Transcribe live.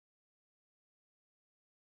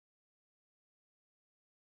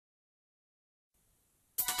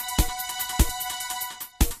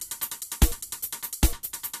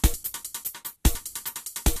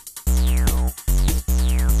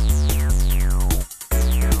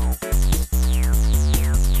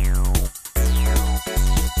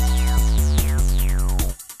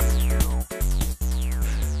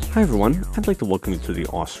Hi everyone, I'd like to welcome you to the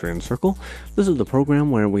Austrian Circle. This is the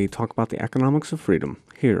program where we talk about the economics of freedom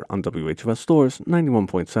here on WHUS Stores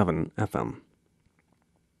 91.7 FM.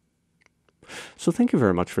 So thank you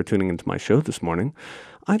very much for tuning into my show this morning.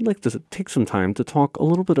 I'd like to take some time to talk a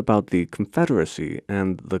little bit about the Confederacy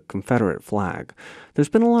and the Confederate flag. There's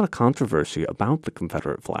been a lot of controversy about the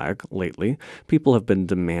Confederate flag lately. People have been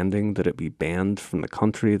demanding that it be banned from the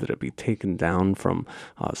country, that it be taken down from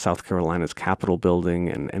South Carolina's Capitol building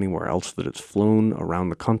and anywhere else that it's flown around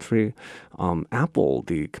the country. Apple,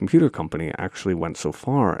 the computer company, actually went so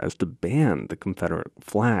far as to ban the Confederate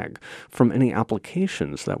flag from any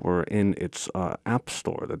applications that were in its app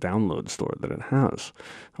store, the download store that it has.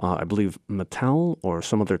 I believe Mattel or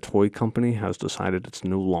some other toy company has decided it's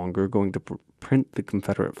no longer going to print the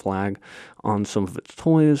Confederate flag on some of its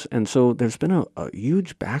toys, and so there's been a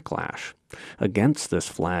huge backlash against this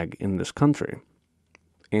flag in this country.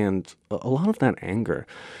 And a lot of that anger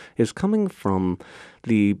is coming from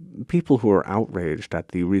the people who are outraged at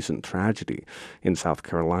the recent tragedy in South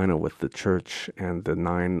Carolina with the church and the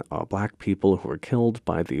 9 black people who were killed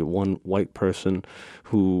by the one white person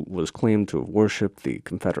who was claimed to have worshipped the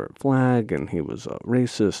Confederate flag, and he was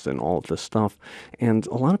racist and all of this stuff. And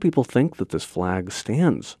a lot of people think that this flag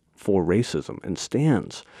stands for racism and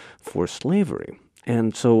stands for slavery.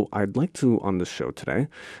 And so I'd like to, on this show today,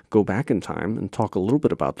 go back in time and talk a little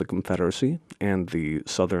bit about the Confederacy and the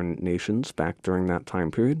Southern nations back during that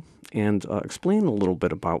time period, and explain a little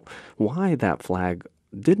bit about why that flag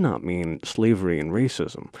did not mean slavery and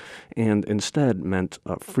racism, and instead meant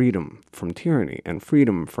freedom from tyranny and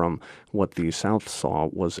freedom from what the South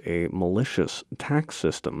saw was a malicious tax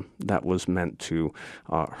system that was meant to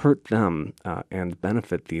hurt them and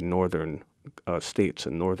benefit the northern states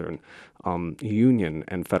and northern union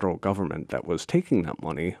and federal government that was taking that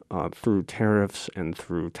money through tariffs and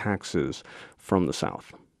through taxes from the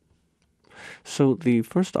South. So the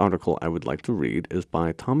first article I would like to read is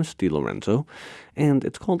by Thomas DiLorenzo, and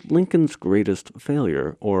it's called Lincoln's Greatest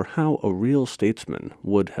Failure, or How a Real Statesman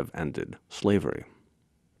Would Have Ended Slavery.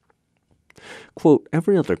 Quote,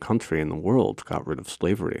 every other country in the world got rid of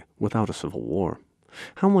slavery without a civil war.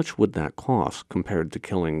 How much would that cost compared to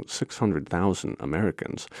killing 600,000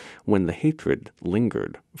 Americans when the hatred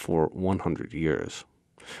lingered for 100 years?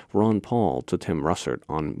 Ron Paul to Tim Russert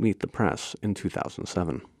on Meet the Press in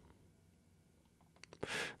 2007.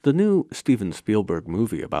 The new Steven Spielberg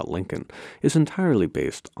movie about Lincoln is entirely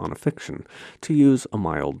based on a fiction, to use a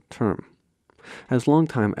mild term. As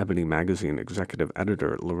longtime Ebony magazine executive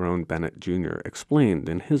editor Lerone Bennett Jr. explained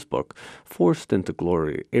in his book, Forced into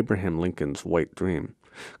Glory, Abraham Lincoln's White Dream,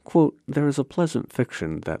 quote, there is a pleasant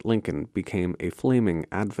fiction that Lincoln became a flaming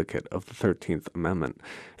advocate of the 13th Amendment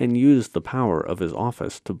and used the power of his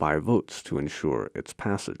office to buy votes to ensure its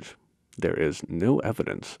passage. There is no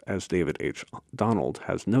evidence, as David H. Donald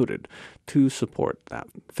has noted, to support that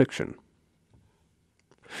fiction.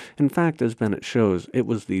 In fact, as Bennett shows, it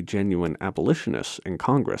was the genuine abolitionists in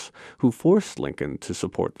Congress who forced Lincoln to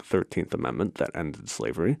support the 13th Amendment that ended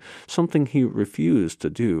slavery, something he refused to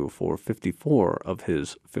do for 54 of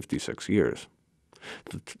his 56 years.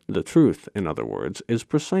 The truth, in other words, is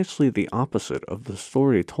precisely the opposite of the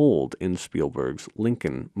story told in Spielberg's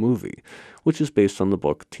Lincoln movie, which is based on the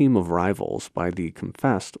book Team of Rivals by the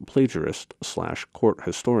confessed plagiarist/court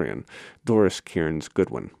historian Doris Kearns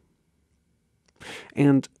Goodwin.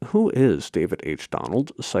 And who is David H.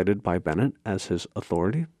 Donald, cited by Bennett as his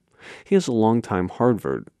authority? He is a longtime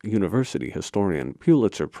Harvard University historian,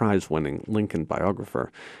 Pulitzer Prize-winning Lincoln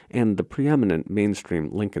biographer, and the preeminent mainstream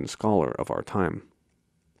Lincoln scholar of our time.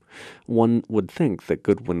 One would think that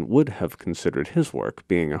Goodwin would have considered his work,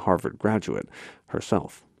 being a Harvard graduate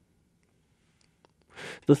herself.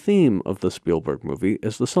 The theme of the Spielberg movie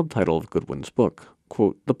is the subtitle of Goodwin's book,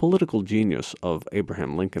 quote, The Political Genius of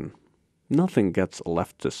Abraham Lincoln. Nothing gets a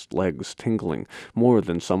leftist's legs tingling more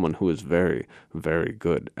than someone who is very, very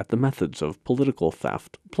good at the methods of political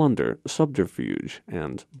theft, plunder, subterfuge,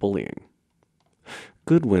 and bullying.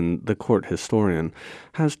 Goodwin, the court historian,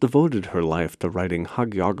 has devoted her life to writing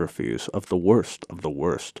hagiographies of the worst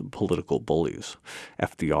political bullies,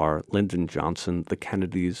 FDR, Lyndon Johnson, the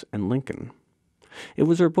Kennedys, and Lincoln. It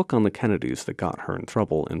was her book on the Kennedys that got her in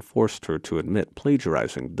trouble and forced her to admit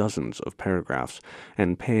plagiarizing dozens of paragraphs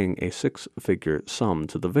and paying a 6-figure sum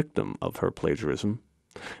to the victim of her plagiarism.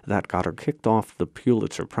 That got her kicked off the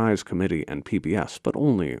Pulitzer Prize Committee and PBS, but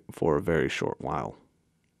only for a very short while.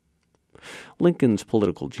 Lincoln's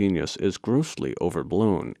political genius is grossly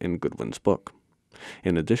overblown in Goodwin's book.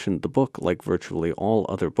 In addition, the book, like virtually all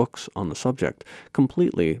other books on the subject,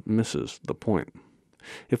 completely misses the point.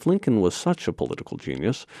 If Lincoln was such a political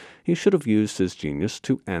genius, he should have used his genius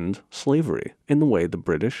to end slavery in the way the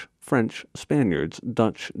British, French, Spaniards,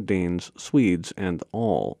 Dutch, Danes, Swedes, and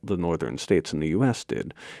all the northern states in the U.S.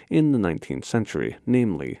 did in the 19th century,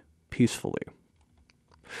 namely, peacefully.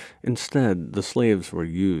 Instead, the slaves were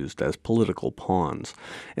used as political pawns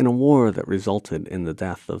in a war that resulted in the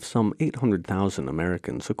death of some 800,000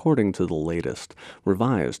 Americans, according to the latest,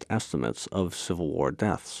 revised estimates of Civil War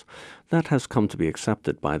deaths. That has come to be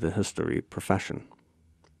accepted by the history profession.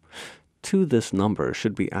 To this number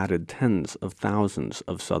should be added tens of thousands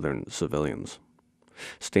of Southern civilians.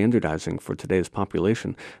 Standardizing for today's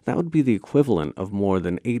population, that would be the equivalent of more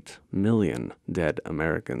than 8 million dead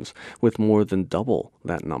Americans, with more than double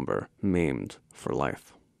that number maimed for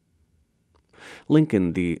life.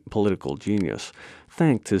 Lincoln, the political genius,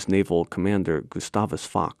 thanked his naval commander Gustavus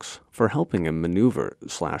Fox for helping him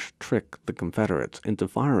maneuver/trick the Confederates into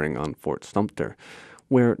firing on Fort Sumter,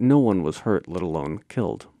 where no one was hurt, let alone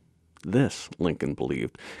killed. This, Lincoln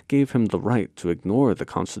believed, gave him the right to ignore the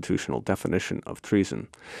constitutional definition of treason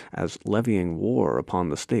as levying war upon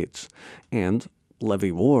the states, and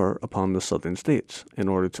levy war upon the southern states in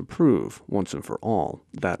order to prove, once and for all,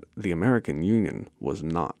 that the American Union was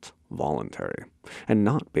not voluntary, and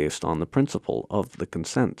not based on the principle of the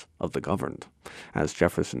consent of the governed, as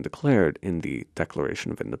Jefferson declared in the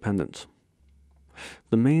Declaration of Independence.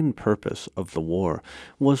 The main purpose of the war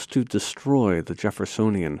was to destroy the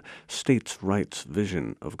Jeffersonian states' rights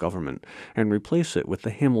vision of government and replace it with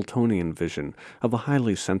the Hamiltonian vision of a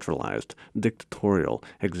highly centralized, dictatorial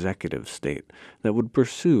executive state that would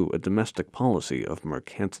pursue a domestic policy of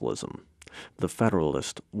mercantilism. The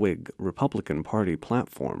Federalist Whig Republican Party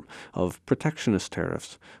platform of protectionist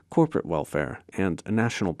tariffs, corporate welfare, and a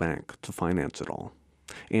national bank to finance it all,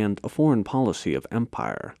 and a foreign policy of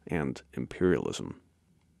empire and imperialism.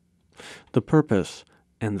 The purpose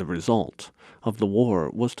and the result of the war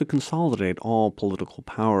was to consolidate all political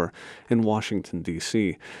power in Washington,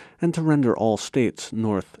 D.C., and to render all states,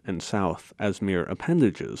 north and south, as mere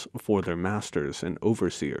appendages for their masters and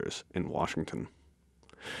overseers in Washington.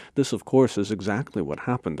 This, of course, is exactly what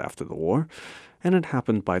happened after the war, and it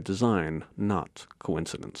happened by design, not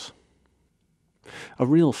coincidence. A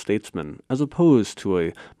real statesman, as opposed to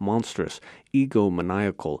a monstrous,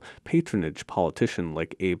 egomaniacal patronage politician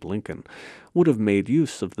like Abe Lincoln, would have made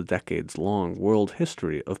use of the decades-long world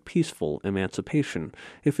history of peaceful emancipation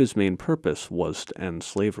if his main purpose was to end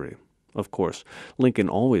slavery. Of course, Lincoln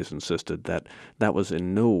always insisted that that was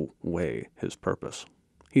in no way his purpose.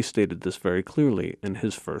 He stated this very clearly in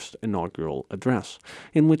his first inaugural address,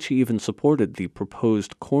 in which he even supported the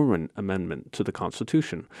proposed Corwin Amendment to the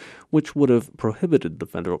Constitution, which would have prohibited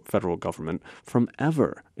the federal government from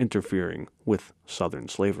ever interfering with Southern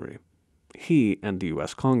slavery. He and the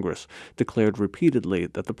U.S. Congress declared repeatedly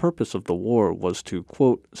that the purpose of the war was to,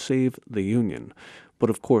 quote, save the Union, but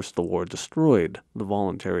of course the war destroyed the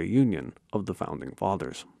voluntary union of the Founding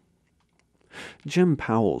Fathers. Jim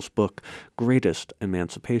Powell's book, Greatest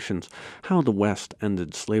Emancipations, How the West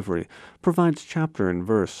Ended Slavery, provides chapter and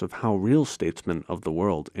verse of how real statesmen of the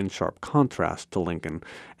world, in sharp contrast to Lincoln,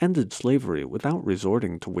 ended slavery without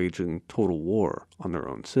resorting to waging total war on their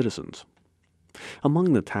own citizens.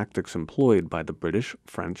 Among the tactics employed by the British,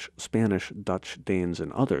 French, Spanish, Dutch, Danes,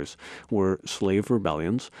 and others were slave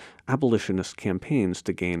rebellions, abolitionist campaigns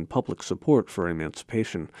to gain public support for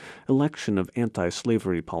emancipation, election of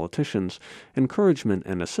anti-slavery politicians, encouragement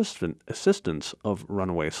and assistance of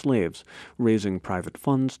runaway slaves, raising private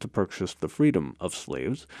funds to purchase the freedom of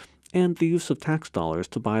slaves, and the use of tax dollars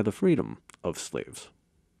to buy the freedom of slaves.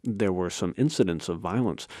 There were some incidents of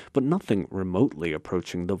violence, but nothing remotely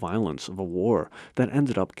approaching the violence of a war that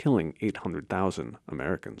ended up killing 800,000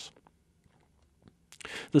 Americans.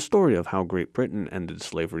 The story of how Great Britain ended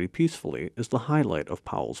slavery peacefully is the highlight of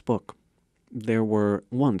Powell's book. There were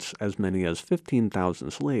once as many as 15,000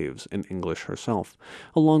 slaves in English herself,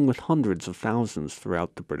 along with hundreds of thousands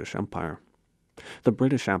throughout the British Empire. The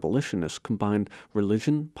British abolitionists combined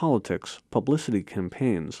religion, politics, publicity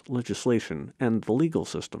campaigns, legislation, and the legal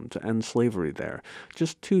system to end slavery there,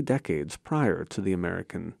 just 2 decades prior to the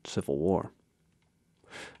American Civil War.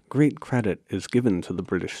 Great credit is given to the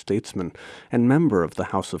British statesman and member of the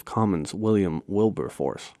House of Commons William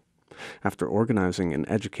Wilberforce. After organizing an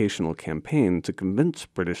educational campaign to convince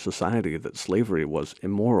British society that slavery was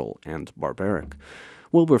immoral and barbaric,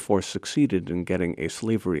 Wilberforce succeeded in getting a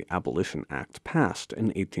Slavery Abolition Act passed in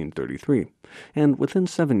 1833, and within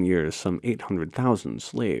 7 years some 800,000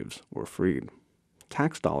 slaves were freed.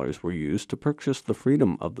 Tax dollars were used to purchase the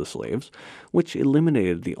freedom of the slaves, which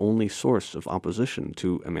eliminated the only source of opposition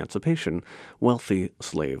to emancipation, wealthy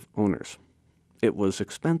slave owners. It was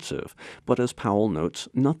expensive, but as Powell notes,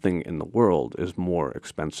 nothing in the world is more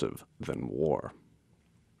expensive than war.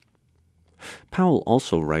 Powell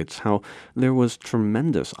also writes how there was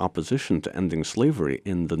tremendous opposition to ending slavery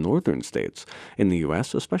in the northern states, in the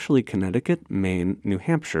U.S., especially Connecticut, Maine, New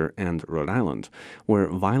Hampshire, and Rhode Island, where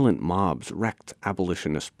violent mobs wrecked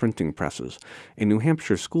abolitionist printing presses. A New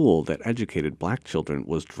Hampshire school that educated black children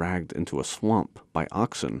was dragged into a swamp by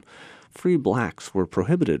oxen. Free blacks were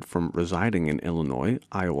prohibited from residing in Illinois,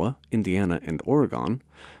 Iowa, Indiana, and Oregon.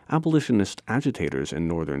 Abolitionist agitators in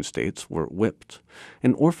northern states were whipped,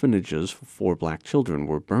 and orphanages for black children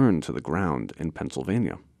were burned to the ground in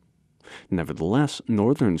Pennsylvania. Nevertheless,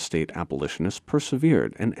 northern state abolitionists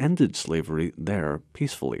persevered and ended slavery there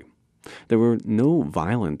peacefully. There were no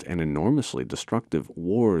violent and enormously destructive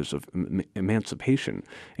wars of emancipation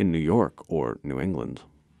in New York or New England.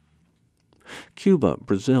 Cuba,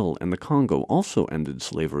 Brazil, and the Congo also ended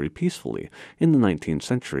slavery peacefully in the 19th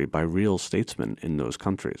century by real statesmen in those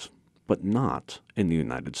countries, but not in the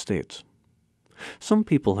United States. Some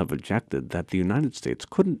people have objected that the United States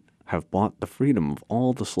couldn't have bought the freedom of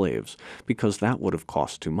all the slaves because that would have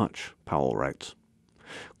cost too much, Powell writes.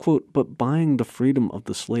 Quote, but buying the freedom of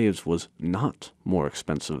the slaves was not more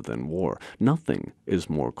expensive than war. Nothing is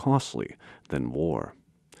more costly than war.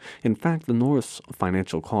 In fact, the North's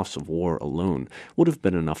financial costs of war alone would have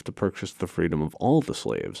been enough to purchase the freedom of all the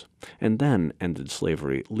slaves, and then ended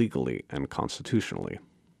slavery legally and constitutionally.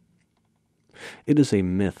 It is a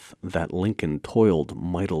myth that Lincoln toiled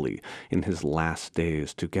mightily in his last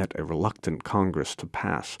days to get a reluctant Congress to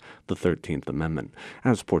pass the 13th Amendment,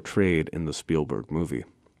 as portrayed in the Spielberg movie.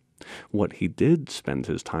 What he did spend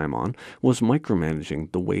his time on was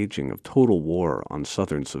micromanaging the waging of total war on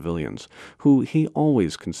Southern civilians, who he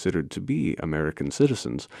always considered to be American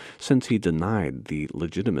citizens, since he denied the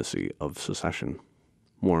legitimacy of secession.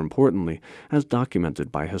 More importantly, as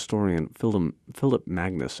documented by historian Philip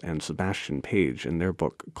Magnus and Sebastian Page in their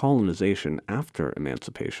book Colonization After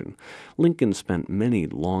Emancipation, Lincoln spent many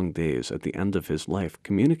long days at the end of his life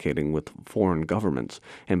communicating with foreign governments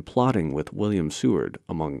and plotting with William Seward,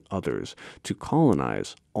 among others, to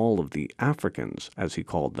colonize all of the Africans, as he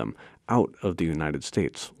called them, out of the United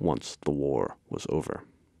States once the war was over.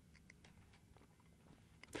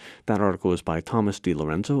 That article is by Thomas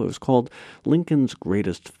DiLorenzo. It was called Lincoln's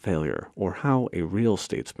Greatest Failure, or How a Real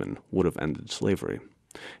Statesman Would Have Ended Slavery,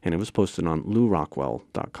 and it was posted on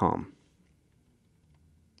LouRockwell.com.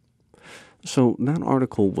 So that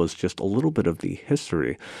article was just a little bit of the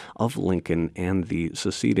history of Lincoln and the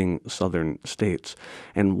seceding southern states,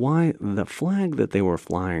 and why the flag that they were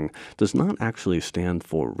flying does not actually stand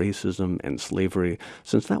for racism and slavery,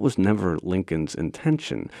 since that was never Lincoln's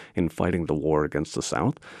intention in fighting the war against the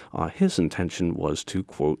South. His intention was to,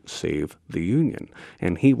 quote, save the Union,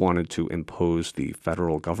 and he wanted to impose the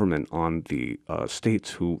federal government on the states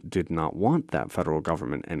who did not want that federal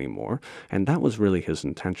government anymore, and that was really his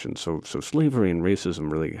intention. So slavery and racism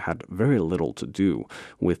really had very little to do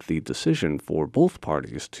with the decision for both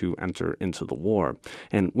parties to enter into the war.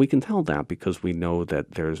 And we can tell that because we know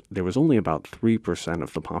that there was only about 3%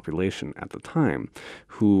 of the population at the time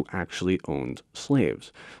who actually owned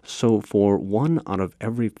slaves. So for 1 out of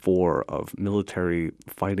every 4 of military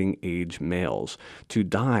fighting age males to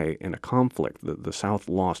die in a conflict, the South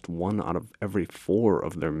lost 1 out of every 4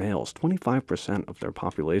 of their males, 25% of their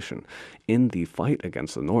population in the fight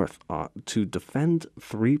against the North. To defend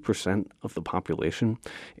 3% of the population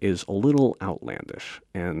is a little outlandish.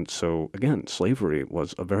 And so, again, slavery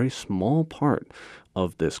was a very small part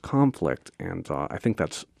of this conflict, and I think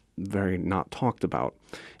that's very not talked about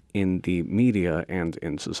in the media and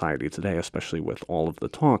in society today, especially with all of the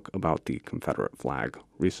talk about the Confederate flag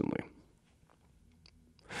recently.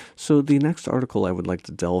 So the next article I would like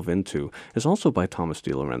to delve into is also by Thomas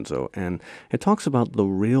DiLorenzo, and it talks about the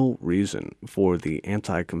real reason for the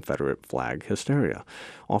anti-Confederate flag hysteria,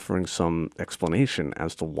 offering some explanation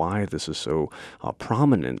as to why this is so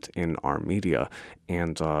prominent in our media,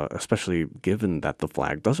 and especially given that the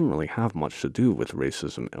flag doesn't really have much to do with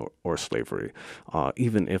racism or slavery,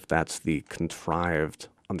 even if that's the contrived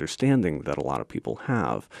understanding that a lot of people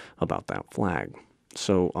have about that flag.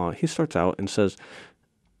 So he starts out and says,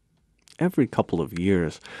 every couple of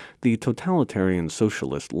years, the totalitarian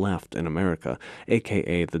socialist left in America,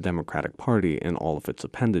 aka the Democratic Party and all of its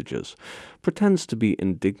appendages, pretends to be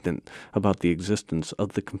indignant about the existence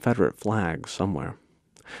of the Confederate flag somewhere.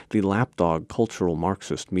 The lapdog cultural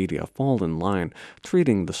Marxist media fall in line,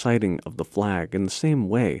 treating the sighting of the flag in the same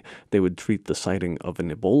way they would treat the sighting of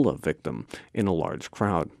an Ebola victim in a large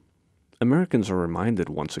crowd. Americans are reminded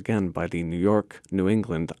once again by the New York, New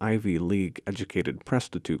England, Ivy League-educated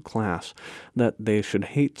prostitute class that they should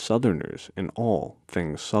hate Southerners in all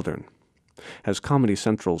things Southern. As Comedy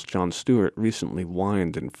Central's Jon Stewart recently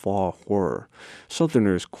whined in Faw Horror,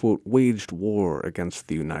 Southerners, quote, waged war against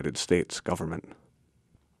the United States government.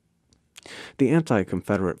 The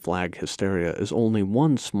anti-Confederate flag hysteria is only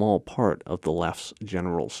one small part of the left's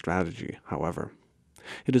general strategy, however.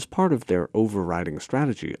 It is part of their overriding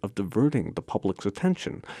strategy of diverting the public's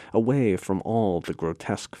attention away from all the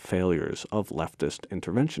grotesque failures of leftist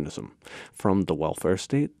interventionism, from the welfare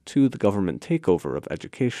state to the government takeover of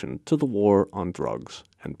education to the war on drugs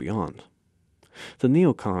and beyond. The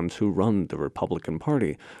neocons who run the Republican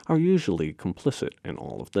Party are usually complicit in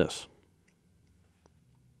all of this.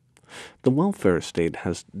 The welfare state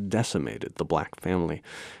has decimated the black family,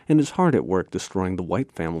 and is hard at work destroying the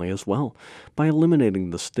white family as well, by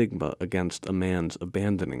eliminating the stigma against a man's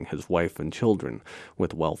abandoning his wife and children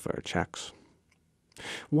with welfare checks.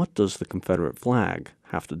 What does the Confederate flag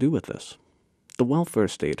have to do with this? The welfare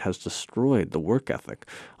state has destroyed the work ethic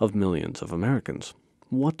of millions of Americans.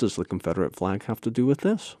 What does the Confederate flag have to do with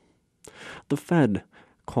this? The Fed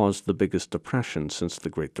caused the biggest depression since the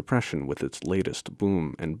Great Depression with its latest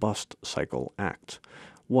boom and bust cycle act.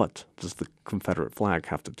 What does the Confederate flag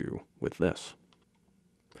have to do with this?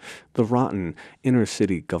 The rotten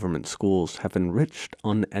inner-city government schools have enriched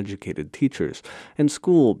uneducated teachers and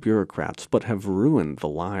school bureaucrats, but have ruined the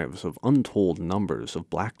lives of untold numbers of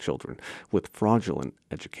black children with fraudulent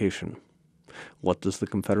education. What does the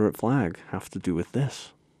Confederate flag have to do with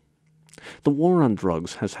this? The war on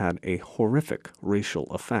drugs has had a horrific racial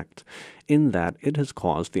effect in that it has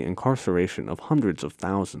caused the incarceration of hundreds of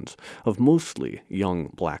thousands of mostly young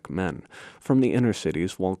black men from the inner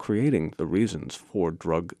cities, while creating the reasons for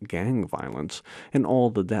drug gang violence and all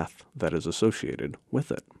the death that is associated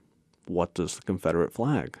with it. What does the Confederate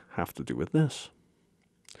flag have to do with this?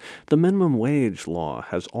 The minimum wage law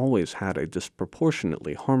has always had a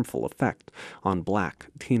disproportionately harmful effect on black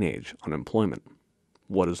teenage unemployment.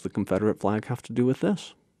 What does the Confederate flag have to do with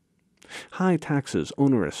this? High taxes,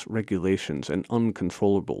 onerous regulations, and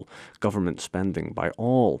uncontrollable government spending by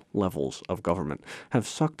all levels of government have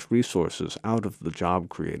sucked resources out of the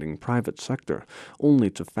job-creating private sector, only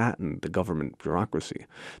to fatten the government bureaucracy,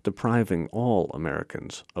 depriving all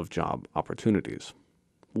Americans of job opportunities.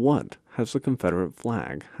 What has the Confederate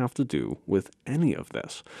flag have to do with any of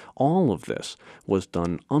this? All of this was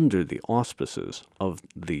done under the auspices of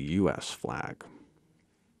the U.S. flag.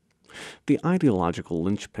 The ideological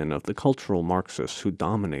linchpin of the cultural Marxists who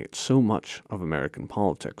dominate so much of American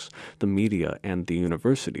politics, the media, and the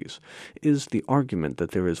universities, is the argument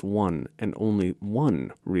that there is one and only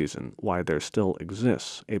one reason why there still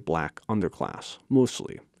exists a black underclass,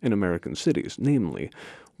 mostly in American cities, namely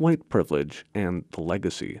white privilege and the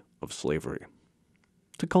legacy of slavery.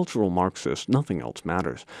 To cultural Marxists, nothing else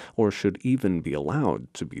matters, or should even be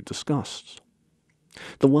allowed to be discussed.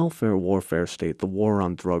 The welfare warfare state, the war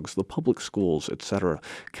on drugs, the public schools, etc.,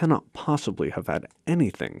 cannot possibly have had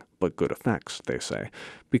anything but good effects, they say,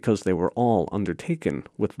 because they were all undertaken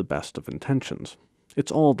with the best of intentions.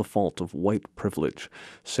 It's all the fault of white privilege,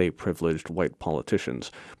 say privileged white politicians,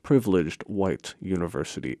 privileged white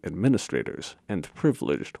university administrators, and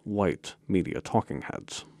privileged white media talking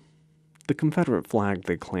heads. The Confederate flag,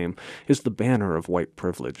 they claim, is the banner of white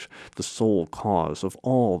privilege, the sole cause of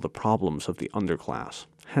all the problems of the underclass,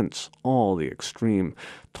 hence all the extreme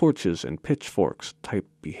torches and pitchforks type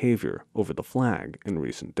behavior over the flag in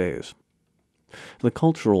recent days. The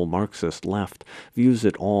cultural Marxist left views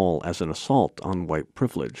it all as an assault on white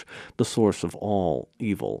privilege, the source of all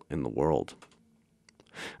evil in the world.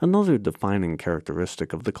 Another defining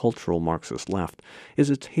characteristic of the cultural Marxist left is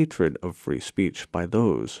its hatred of free speech by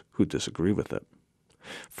those who disagree with it.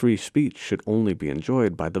 Free speech should only be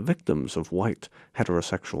enjoyed by the victims of white,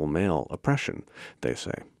 heterosexual male oppression, they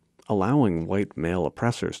say. Allowing white male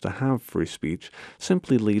oppressors to have free speech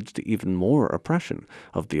simply leads to even more oppression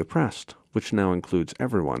of the oppressed, which now includes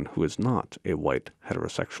everyone who is not a white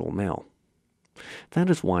heterosexual male. That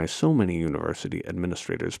is why so many university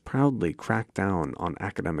administrators proudly crack down on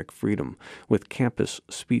academic freedom with campus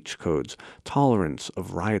speech codes, tolerance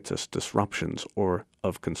of riotous disruptions or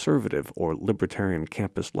of conservative or libertarian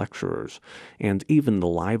campus lecturers, and even the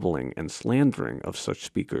libeling and slandering of such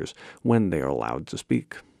speakers when they are allowed to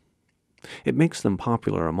speak. It makes them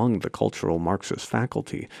popular among the cultural Marxist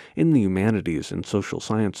faculty in the humanities and social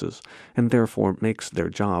sciences, and therefore makes their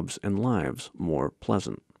jobs and lives more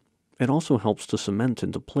pleasant. It also helps to cement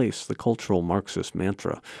into place the cultural Marxist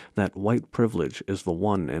mantra that white privilege is the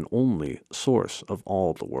one and only source of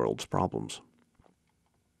all the world's problems.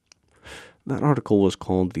 That article was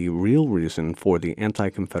called The Real Reason for the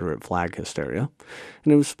Anti-Confederate Flag Hysteria,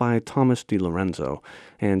 and it was by Thomas DiLorenzo,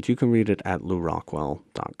 and you can read it at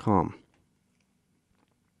lewrockwell.com.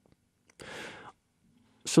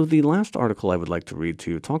 So the last article I would like to read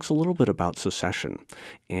to you talks a little bit about secession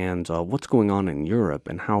and what's going on in Europe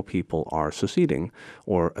and how people are seceding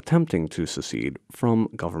or attempting to secede from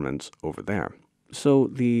governments over there. So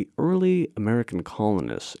the early American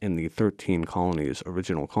colonists in the 13 colonies,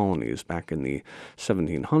 original colonies back in the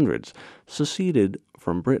 1700s, seceded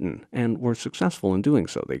from Britain and were successful in doing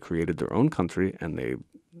so. They created their own country and they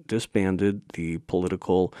disbanded the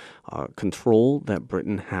political control that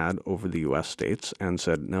Britain had over the U.S. states and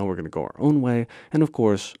said, no, we're going to go our own way. And of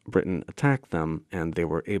course, Britain attacked them and they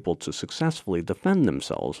were able to successfully defend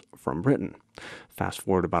themselves from Britain. Fast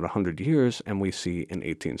forward about 100 years, and we see in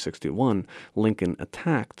 1861, Lincoln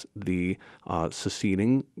attacked the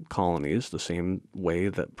seceding colonies the same way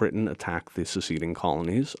that Britain attacked the seceding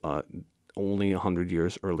colonies only 100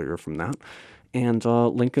 years earlier from that. And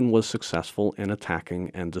Lincoln was successful in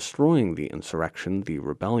attacking and destroying the insurrection, the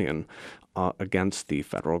rebellion, against the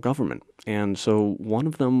federal government. And so one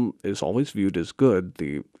of them is always viewed as good,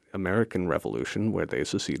 the American Revolution, where they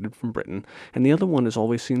seceded from Britain, and the other one is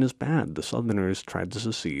always seen as bad. The Southerners tried to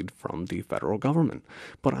secede from the federal government.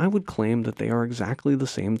 But I would claim that they are exactly the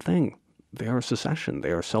same thing. They are secession.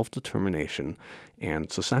 They are self-determination and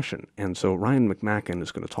secession. And so Ryan McMacken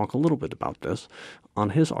is going to talk a little bit about this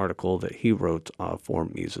on his article that he wrote for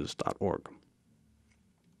Mises.org.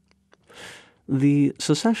 The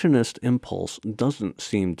secessionist impulse doesn't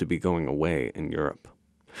seem to be going away in Europe.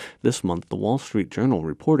 This month, the Wall Street Journal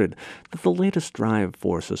reported that the latest drive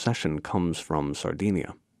for secession comes from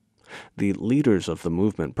Sardinia. The leaders of the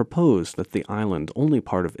movement proposed that the island, only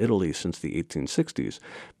part of Italy since the 1860s,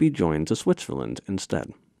 be joined to Switzerland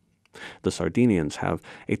instead. The Sardinians have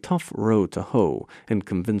a tough row to hoe in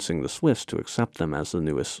convincing the Swiss to accept them as the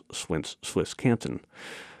newest Swiss canton.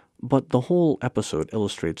 But the whole episode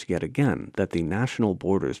illustrates yet again that the national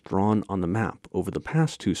borders drawn on the map over the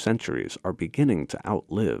past 2 centuries are beginning to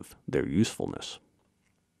outlive their usefulness.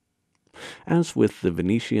 As with the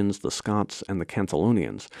Venetians, the Scots, and the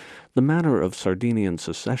Catalonians, the matter of Sardinian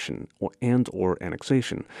secession or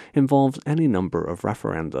annexation involves any number of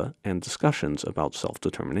referenda and discussions about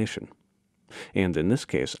self-determination. And in this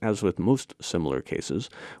case, as with most similar cases,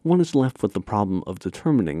 one is left with the problem of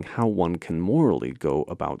determining how one can morally go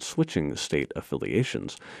about switching state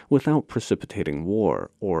affiliations without precipitating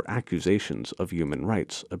war or accusations of human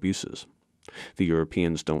rights abuses. The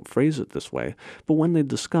Europeans don't phrase it this way, but when they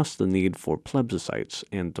discuss the need for plebiscites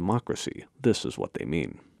and democracy, this is what they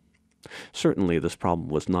mean. Certainly, this problem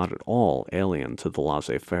was not at all alien to the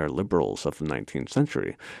laissez-faire liberals of the 19th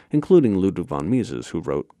century, including Ludwig von Mises, who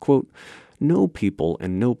wrote, quote, "No people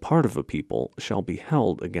and no part of a people shall be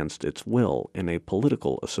held against its will in a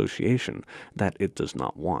political association that it does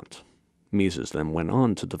not want." Mises then went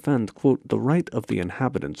on to defend, quote, "the right of the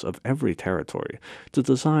inhabitants of every territory to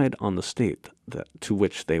decide on the state to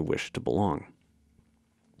which they wish to belong."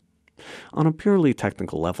 On a purely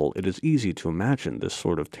technical level, it is easy to imagine this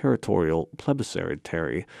sort of territorial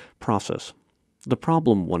plebiscitary process. The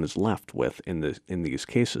problem one is left with in these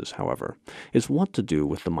cases, however, is what to do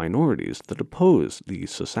with the minorities that oppose the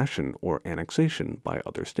secession or annexation by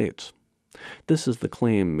other states. This is the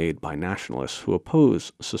claim made by nationalists who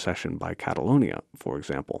oppose secession by Catalonia, for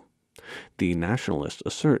example. The nationalists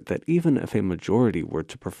assert that even if a majority were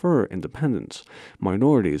to prefer independence,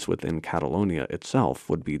 minorities within Catalonia itself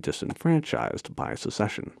would be disenfranchised by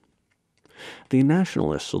secession. The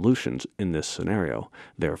nationalist solution in this scenario,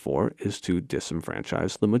 therefore, is to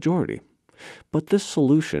disenfranchise the majority. But this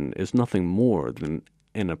solution is nothing more than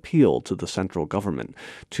an appeal to the central government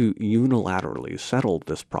to unilaterally settle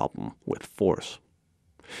this problem with force.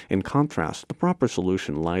 In contrast, the proper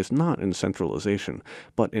solution lies not in centralization,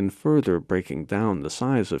 but in further breaking down the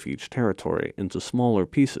size of each territory into smaller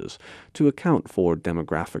pieces to account for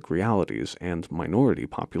demographic realities and minority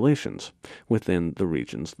populations within the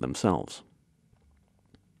regions themselves.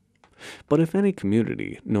 But if any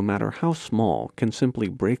community, no matter how small, can simply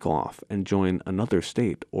break off and join another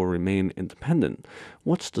state or remain independent,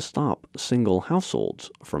 what's to stop single households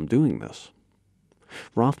from doing this?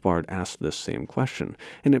 Rothbard asked this same question,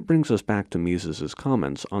 and it brings us back to Mises's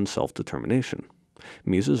comments on self-determination.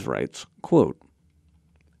 Mises writes, quote,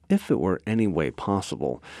 "If it were any way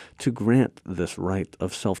possible to grant this right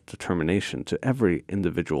of self-determination to every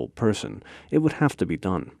individual person, it would have to be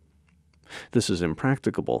done. This is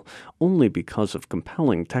impracticable only because of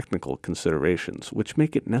compelling technical considerations which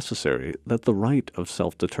make it necessary that the right of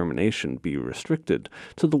self-determination be restricted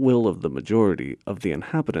to the will of the majority of the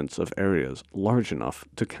inhabitants of areas large enough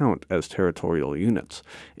to count as territorial units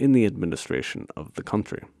in the administration of the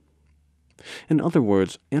country. In other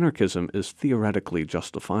words, anarchism is theoretically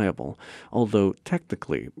justifiable, although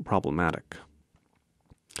technically problematic.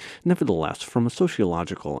 Nevertheless, from a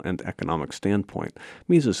sociological and economic standpoint,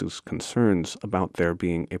 Mises's concerns about there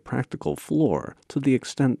being a practical floor to the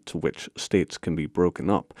extent to which states can be broken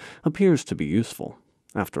up appears to be useful.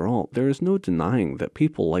 After all, there is no denying that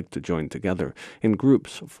people like to join together in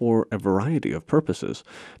groups for a variety of purposes,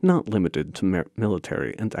 not limited to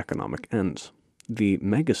military and economic ends. The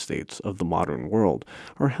megastates of the modern world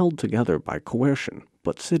are held together by coercion,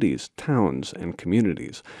 but cities, towns, and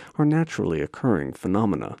communities are naturally occurring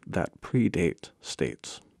phenomena that predate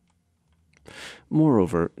states.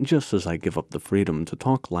 Moreover, just as I give up the freedom to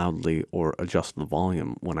talk loudly or adjust the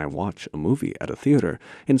volume when I watch a movie at a theater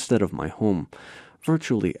instead of my home,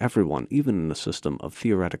 virtually everyone, even in a system of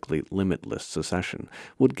theoretically limitless secession,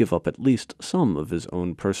 would give up at least some of his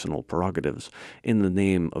own personal prerogatives in the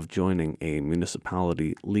name of joining a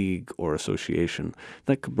municipality, league, or association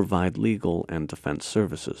that could provide legal and defense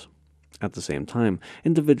services. At the same time,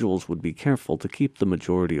 individuals would be careful to keep the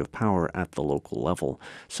majority of power at the local level,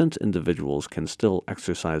 since individuals can still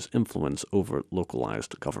exercise influence over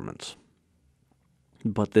localized governments.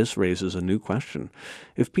 But this raises a new question.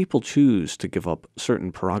 If people choose to give up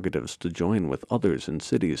certain prerogatives to join with others in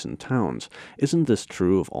cities and towns, isn't this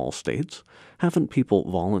true of all states? Haven't people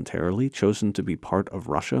voluntarily chosen to be part of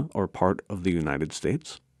Russia or part of the United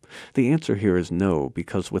States? The answer here is no,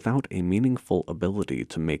 because without a meaningful ability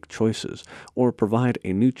to make choices or provide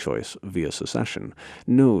a new choice via secession,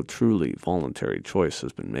 no truly voluntary choice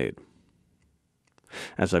has been made.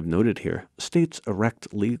 As I've noted here, states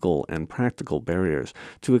erect legal and practical barriers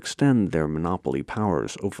to extend their monopoly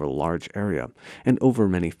powers over a large area and over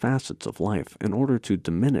many facets of life in order to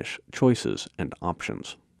diminish choices and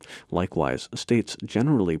options. Likewise, states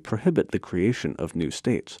generally prohibit the creation of new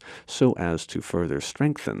states so as to further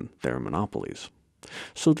strengthen their monopolies.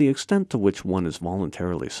 So the extent to which one is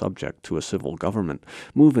voluntarily subject to a civil government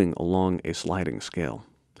moving along a sliding scale.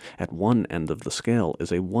 At one end of the scale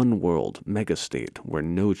is a one-world megastate where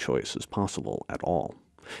no choice is possible at all.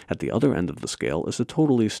 At the other end of the scale is a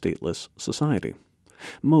totally stateless society.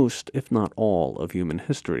 Most, if not all, of human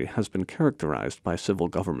history has been characterized by civil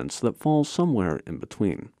governments that fall somewhere in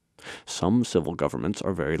between. Some civil governments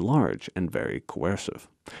are very large and very coercive.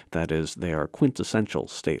 That is, they are quintessential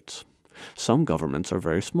states. Some governments are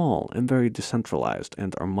very small and very decentralized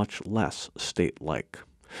and are much less state-like.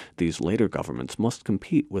 These later governments must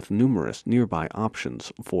compete with numerous nearby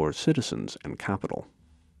options for citizens and capital.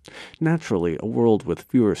 Naturally, a world with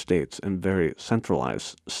fewer states and very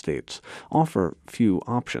centralized states offer few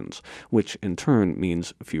options, which in turn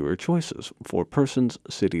means fewer choices for persons,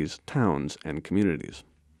 cities, towns, and communities.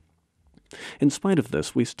 In spite of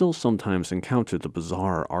this, we still sometimes encounter the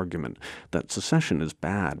bizarre argument that secession is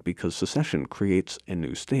bad because secession creates a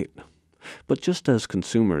new state. But just as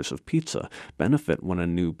consumers of pizza benefit when a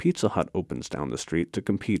new Pizza Hut opens down the street to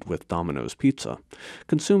compete with Domino's Pizza,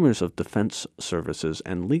 consumers of defense services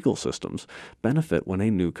and legal systems benefit when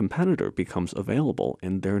a new competitor becomes available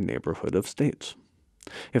in their neighborhood of states.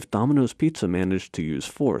 If Domino's Pizza managed to use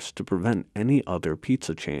force to prevent any other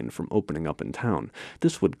pizza chain from opening up in town,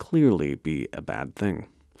 this would clearly be a bad thing.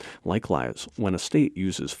 Likewise, when a state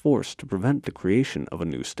uses force to prevent the creation of a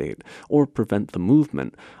new state or prevent the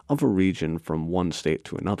movement of a region from one state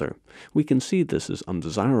to another, we can see this is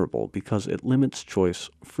undesirable because it limits choice,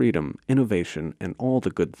 freedom, innovation, and all the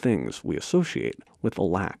good things we associate with a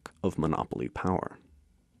lack of monopoly power.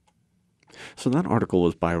 So that article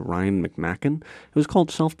was by Ryan McMacken. It was called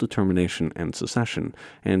Self-Determination and Secession,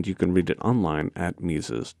 and you can read it online at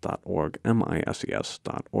mises.org,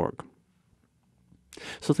 mises.org.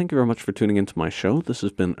 So thank you very much for tuning into my show. This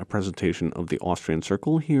has been a presentation of the Austrian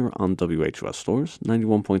Circle here on WHUS Stores,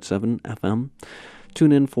 91.7 FM.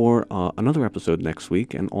 Tune in for another episode next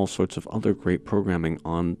week and all sorts of other great programming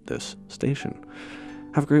on this station.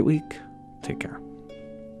 Have a great week. Take care.